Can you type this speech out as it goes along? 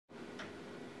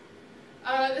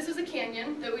This was a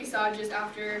canyon that we saw just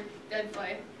after Dead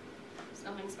Fly. It's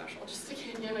nothing special, just a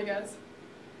canyon, I guess.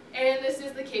 And this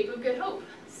is the Cape of Good Hope.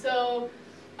 So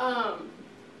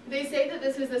they say that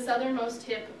this is the southernmost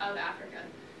tip of Africa.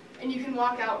 And you can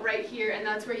walk out right here, and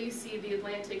that's where you see the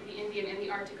Atlantic, the Indian, and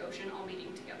the Arctic Ocean all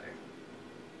meeting together.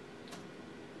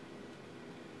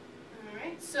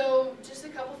 Alright, so just a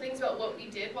couple things about what we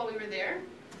did while we were there.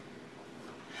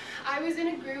 I was in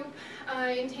a group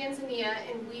in Tanzania,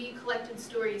 and we collected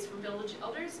stories from village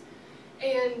elders.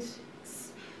 And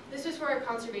this was for our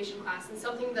conservation class, and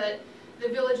something that the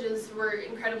villages were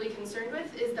incredibly concerned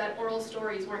with is that oral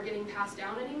stories weren't getting passed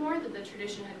down anymore, that the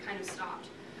tradition had kind of stopped.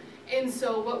 And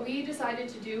so what we decided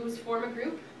to do was form a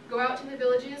group, go out to the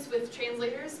villages with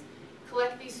translators,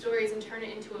 collect these stories, and turn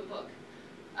it into a book.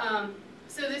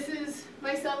 So this is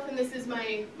myself, and this is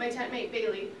my tent mate,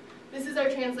 Bailey. This is our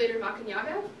translator,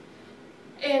 Makanyaga.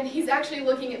 And he's actually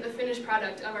looking at the finished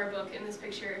product of our book in this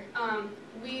picture.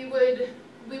 We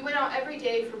went out every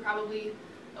day for probably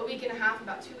a week and a half,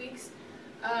 about 2 weeks,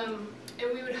 and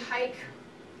we would hike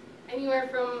anywhere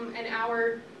from an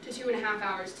hour to 2.5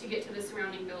 hours to get to the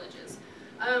surrounding villages.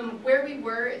 Where we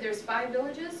were, there's 5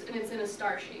 villages, and it's in a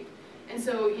star shape. And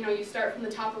so, you know, you start from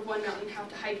the top of one mountain, have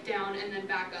to hike down, and then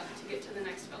back up to get to the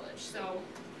next village. So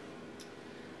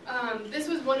this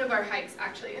was one of our hikes,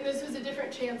 actually, and this was a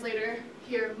different translator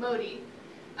here, Modi.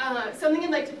 Something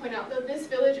I'd like to point out, though, this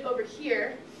village over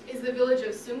here is the village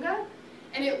of Sunga,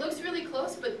 and it looks really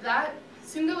close, but that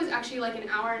Sunga was actually like an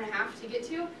hour and a half to get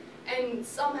to, and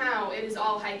somehow it is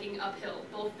all hiking uphill,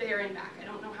 both there and back. I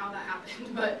don't know how that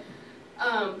happened, but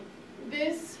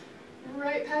this,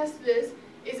 right past this,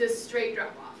 is a straight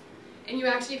drop-off, and you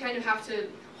actually kind of have to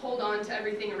hold on to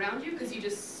everything around you because you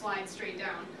just slide straight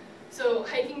down. So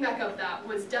hiking back up that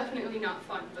was definitely not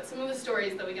fun, but some of the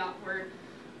stories that we got were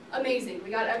amazing.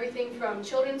 We got everything from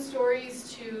children's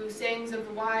stories to sayings of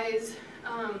the wise.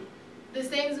 The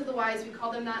sayings of the wise, we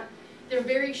call them that. They're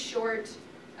very short,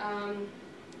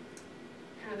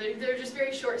 they're just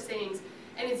very short sayings,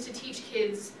 and it's to teach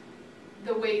kids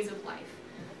the ways of life.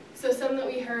 So some that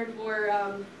we heard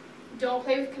were, don't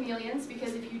play with chameleons,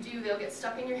 because if you do, they'll get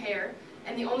stuck in your hair,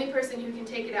 and the only person who can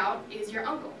take it out is your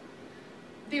uncle.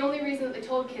 The only reason that they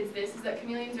told kids this is that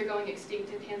chameleons are going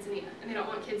extinct in Tanzania, and they don't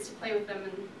want kids to play with them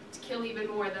and to kill even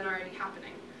more than already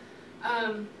happening.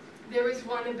 There was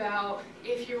one about,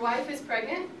 if your wife is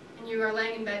pregnant and you are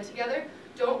laying in bed together,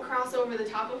 don't cross over the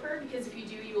top of her, because if you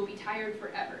do, you will be tired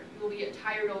forever. You will be a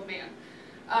tired old man.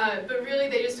 But really,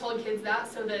 they just told kids that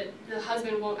so that the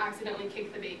husband won't accidentally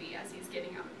kick the baby as he's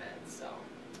getting out of bed. So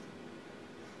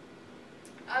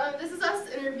this is us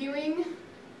interviewing.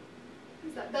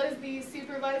 That is the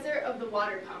supervisor of the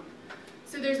water pump.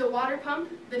 So there's a water pump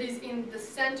that is in the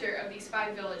center of these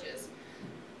 5 villages.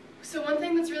 So one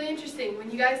thing that's really interesting,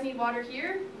 when you guys need water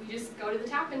here, you just go to the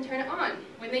tap and turn it on.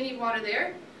 When they need water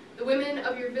there, the women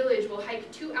of your village will hike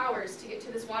 2 hours to get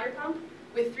to this water pump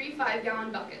with 3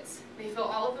 5-gallon buckets. They fill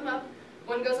all of them up,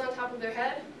 one goes on top of their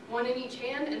head, one in each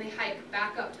hand, and they hike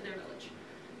back up to their village.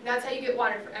 And that's how you get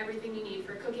water for everything you need,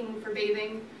 for cooking, for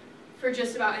bathing, for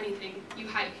just about anything. You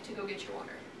hike to go get your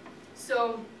water.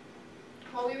 So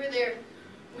while we were there,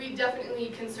 we definitely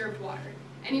conserved water.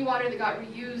 Any water that got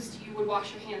reused, you would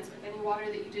wash your hands with. Any water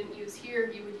that you didn't use here,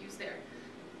 you would use there.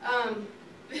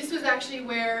 This was actually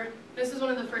this was one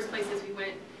of the first places we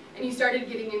went, and you started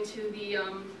getting into the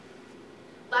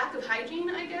lack of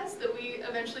hygiene, I guess, that we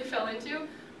eventually fell into.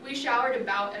 We showered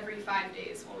about every 5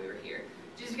 days while we were here,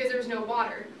 just because there was no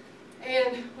water.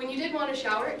 And when you did want to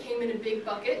shower, it came in a big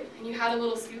bucket, and you had a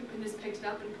little scoop and just picked it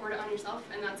up and poured it on yourself,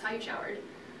 and that's how you showered.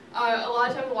 A lot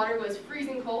of time the water was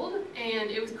freezing cold, and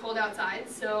it was cold outside,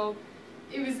 so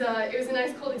it was a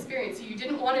nice cold experience. So you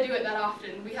didn't want to do it that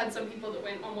often. We had some people that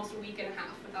went almost a week and a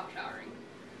half without showering.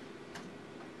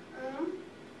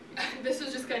 This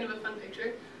was just kind of a fun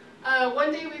picture.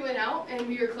 One day we went out and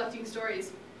we were collecting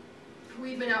stories.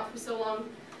 We'd been out for so long,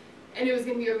 and it was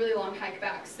going to be a really long hike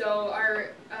back. So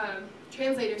our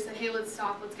translator said, hey, let's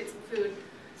stop, let's get some food.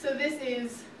 So this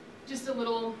is just a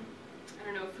little, I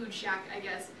don't know, food shack, I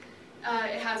guess.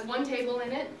 It has one table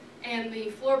in it, and the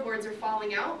floorboards are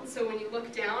falling out, so when you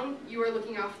look down, you are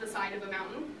looking off the side of a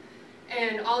mountain.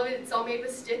 And all of it's all made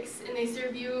with sticks, and they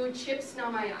serve you chips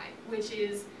namayai, which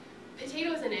is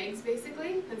potatoes and eggs,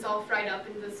 basically. It's all fried up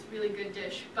into this really good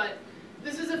dish. But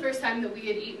this was the first time that we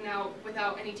had eaten out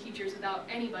without any teachers, without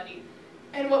anybody.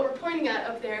 And what we're pointing at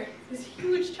up there, this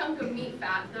huge chunk of meat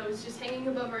fat that was just hanging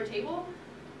above our table.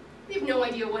 We have no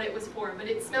idea what it was for, but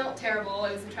it smelled terrible.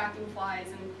 It was attracting flies,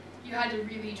 and you had to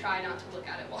really try not to look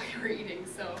at it while you were eating.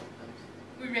 So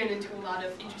we ran into a lot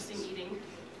of interesting eating.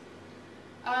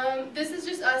 This is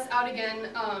just us out again.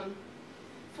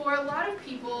 For a lot of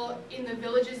people in the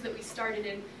villages that we started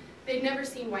in, they'd never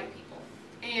seen white people.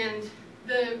 And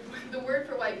the word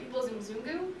for white people is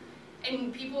Mzungu,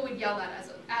 and people would yell at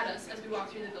us as we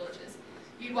walked through the villages.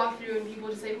 You'd walk through and people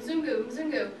would just say, Mzungu,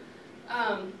 Mzungu.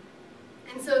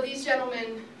 And so these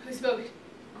gentlemen who spoke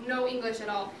no English at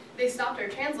all, they stopped our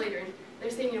translator and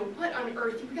they're saying, what on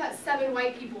earth? You've got 7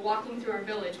 white people walking through our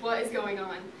village. What is going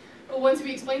on? But once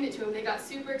we explained it to them, they got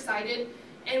super excited,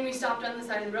 and we stopped on the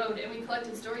side of the road and we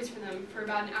collected stories for them for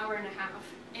about an hour and a half.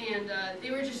 And they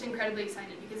were just incredibly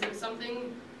excited because it was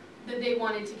something that they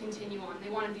wanted to continue on. They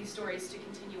wanted these stories to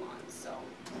continue on. So,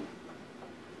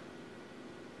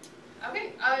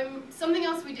 okay, something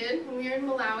else we did when we were in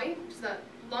Malawi, which is a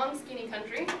long, skinny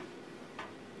country,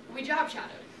 we job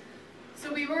shadowed.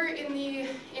 So we were in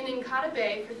Nkata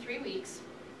Bay for 3 weeks.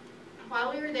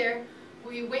 While we were there,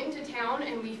 we went into town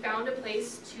and we found a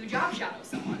place to job shadow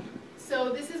someone.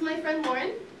 So this is my friend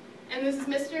Lauren, and this is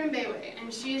Mr. Mbewe,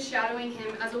 and she is shadowing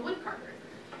him as a wood carver.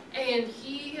 And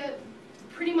he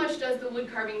pretty much does the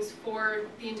wood carvings for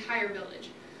the entire village.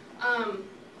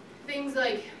 Things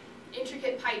like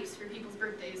intricate pipes for people's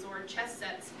birthdays or chess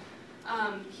sets.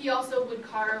 He also would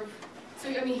carve,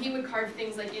 he would carve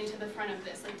things like into the front of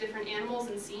this, like different animals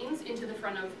and scenes into the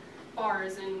front of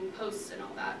bars and posts and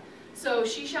all that. So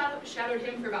she shadowed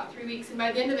him for about 3 weeks, and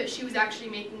by the end of it, she was actually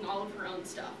making all of her own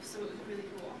stuff, so it was really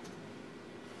cool.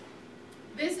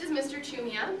 This is Mr.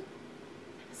 Chumia.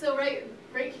 So right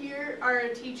here are our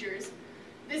teachers.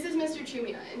 This is Mr.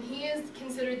 Chumia, and he is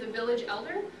considered the village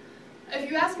elder.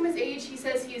 If you ask him his age, he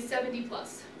says he is 70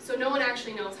 plus, so no one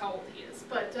actually knows how old he is.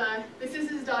 But this is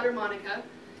his daughter, Monica,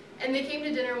 and they came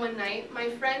to dinner one night. My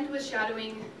friend was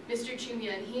shadowing Mr.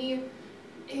 Chumia, and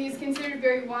he's considered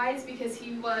very wise because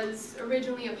he was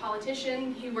originally a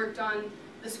politician. He worked on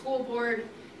the school board.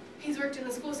 He's worked in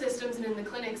the school systems and in the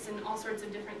clinics and all sorts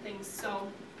of different things. So,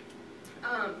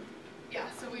 yeah,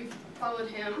 so we followed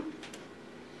him.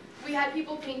 We had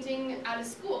people painting at a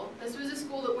school. This was a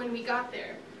school that when we got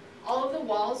there, all of the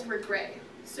walls were gray.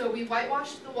 So we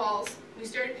whitewashed the walls, we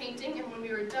started painting, and when we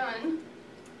were done,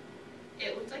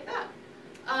 it looked like that.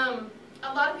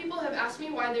 A lot of people have asked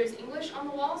me why there's English on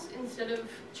the walls instead of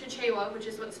Chichewa, which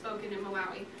is what's spoken in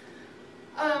Malawi.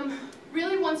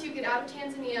 Really, once you get out of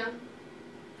Tanzania,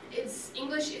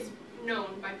 English is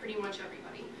known by pretty much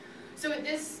everybody. So at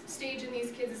this stage in these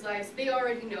kids' lives, they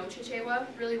already know Chichewa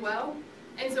really well,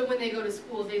 and so when they go to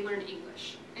school, they learn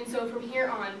English. And so from here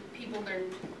on, people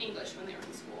learn English when they were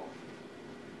in school.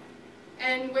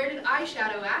 And where did I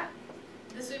shadow at?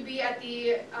 This would be at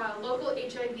the local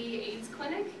HIV/AIDS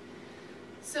clinic.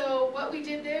 So what we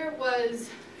did there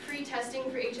was free testing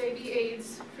for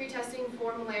HIV/AIDS, free testing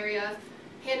for malaria,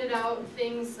 handed out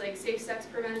things like safe sex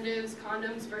preventatives,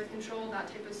 condoms, birth control, that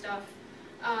type of stuff.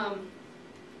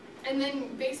 And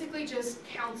then basically just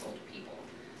counseled people.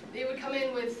 They would come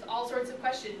in with all sorts of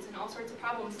questions and all sorts of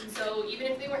problems, and so even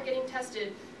if they weren't getting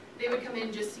tested, they would come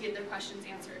in just to get their questions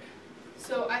answered.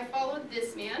 So I followed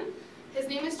this man. His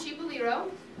name is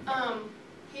Chipuliro.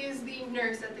 He is the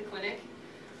nurse at the clinic.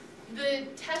 The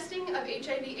testing of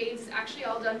HIV/AIDS is actually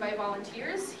all done by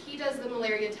volunteers. He does the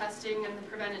malaria testing and the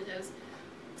preventatives.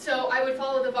 So I would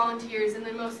follow the volunteers, and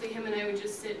then mostly him and I would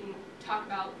just sit and talk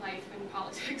about life and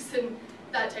politics and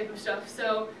that type of stuff.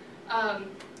 So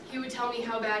he would tell me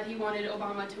how bad he wanted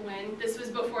Obama to win. This was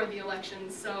before the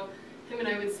elections, so him and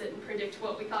I would sit and predict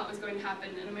what we thought was going to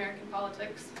happen in American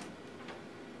politics.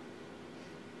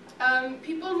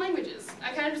 People and languages.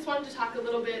 I kind of just wanted to talk a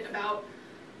little bit about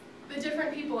the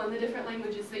different people and the different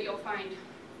languages that you'll find.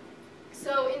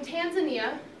 So in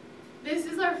Tanzania, this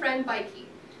is our friend Baiki.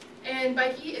 And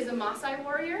Baiki is a Maasai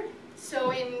warrior.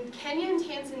 So in Kenya and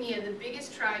Tanzania, the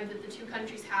biggest tribe that the two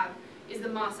countries have is the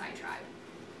Maasai tribe.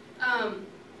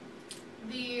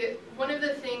 One of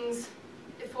the things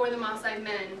for the Maasai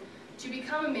men, to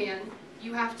become a man,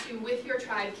 you have to, with your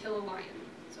tribe, kill a lion.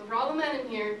 So for all the men in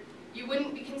here, you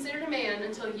wouldn't be considered a man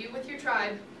until you, with your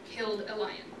tribe, killed a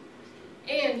lion.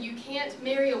 And you can't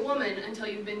marry a woman until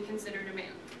you've been considered a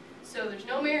man. So there's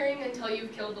no marrying until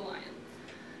you've killed the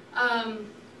lion.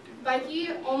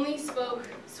 Baiki only spoke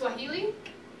Swahili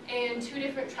and 2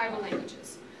 different tribal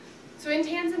languages. So in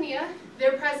Tanzania,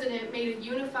 their president made a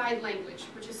unified language,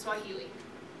 which is Swahili.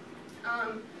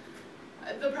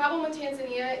 The problem with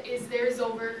Tanzania is there's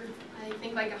over, I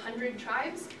think, like 100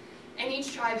 tribes, and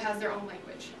each tribe has their own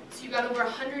language. So you've got over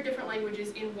 100 different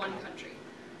languages in one country.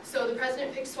 So the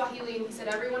president picked Swahili, and he said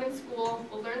everyone in school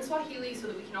will learn Swahili so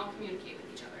that we can all communicate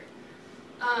with each other.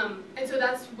 And so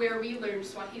that's where we learned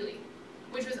Swahili,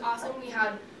 which was awesome. We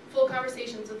had full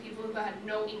conversations with people who had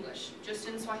no English, just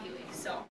in Swahili. So.